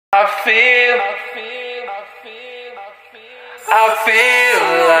I feel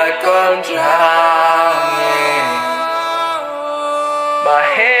like I'm drowning. My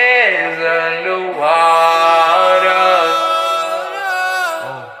head's underwater.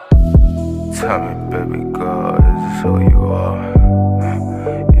 Tell me, baby girl, is this who you are?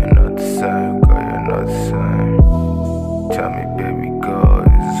 You're not the same, girl, you're not the same. Tell me, baby girl,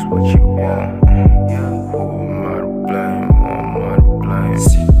 is this what you want? Who am I to blame? Who am I to blame?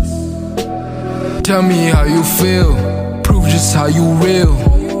 Tell me how you feel, prove just how you real.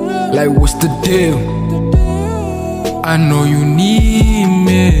 Like what's the deal? I know you need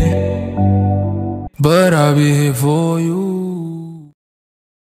me, but I'll be here for you.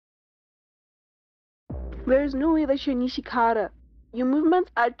 There's no way that you're Nishikata. Your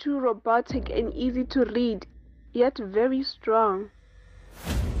movements are too robotic and easy to read, yet very strong.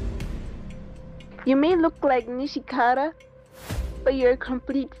 You may look like Nishikata, but you're a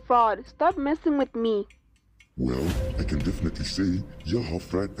complete fraud. Stop messing with me. Well, I can definitely say you're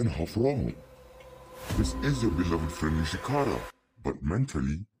half right and half wrong. This is your beloved friend Nishikata, but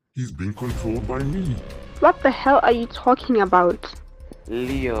mentally, he's being controlled by me. What the hell are you talking about?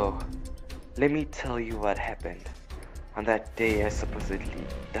 Leo, let me tell you what happened on that day I supposedly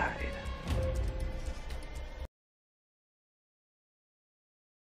died.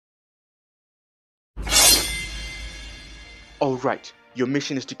 Alright, your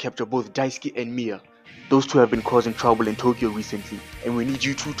mission is to capture both Daisuke and Mia. Those two have been causing trouble in Tokyo recently, and we need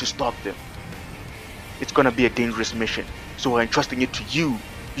you two to stop them. It's gonna be a dangerous mission, so we're entrusting it to you,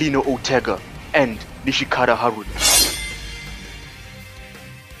 Lino Ortega, and Nishikata Haruna.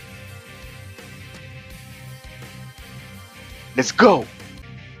 Let's go!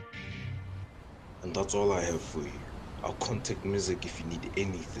 And that's all I have for you. I'll contact Music if you need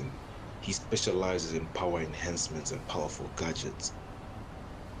anything. He specializes in power enhancements and powerful gadgets.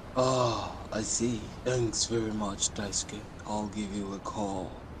 Ah, I see. Thanks very much, Daisuke. I'll give you a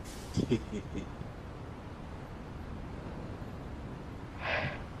call.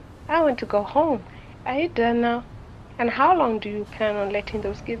 I want to go home. Are you done now? And how long do you plan on letting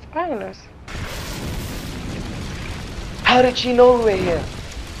those kids spy on us? How did she know we were here?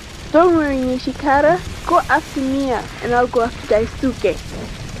 Don't worry, Nishikata. Go after Mia, and I'll go after Daisuke.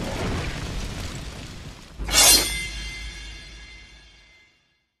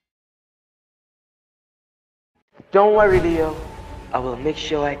 Don't worry, Leo. I will make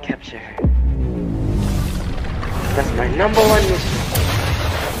sure I capture her. That's my #1 mission.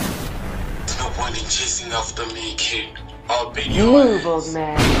 No one is chasing after me, kid. I'll be Move, old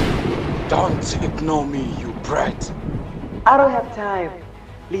man. Don't ignore me, you brat. I don't have time.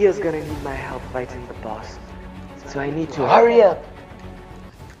 Leo's gonna need my help fighting the boss. So I need to hurry up.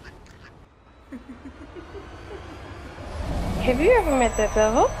 Have you ever met that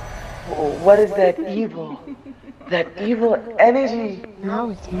devil? What is that evil? That evil energy. Now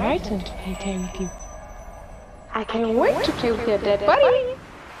it's my turn to play tag with you. I can't wait to play with your dead body.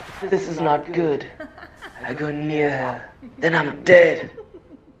 This is not good. I go near her, then I'm dead.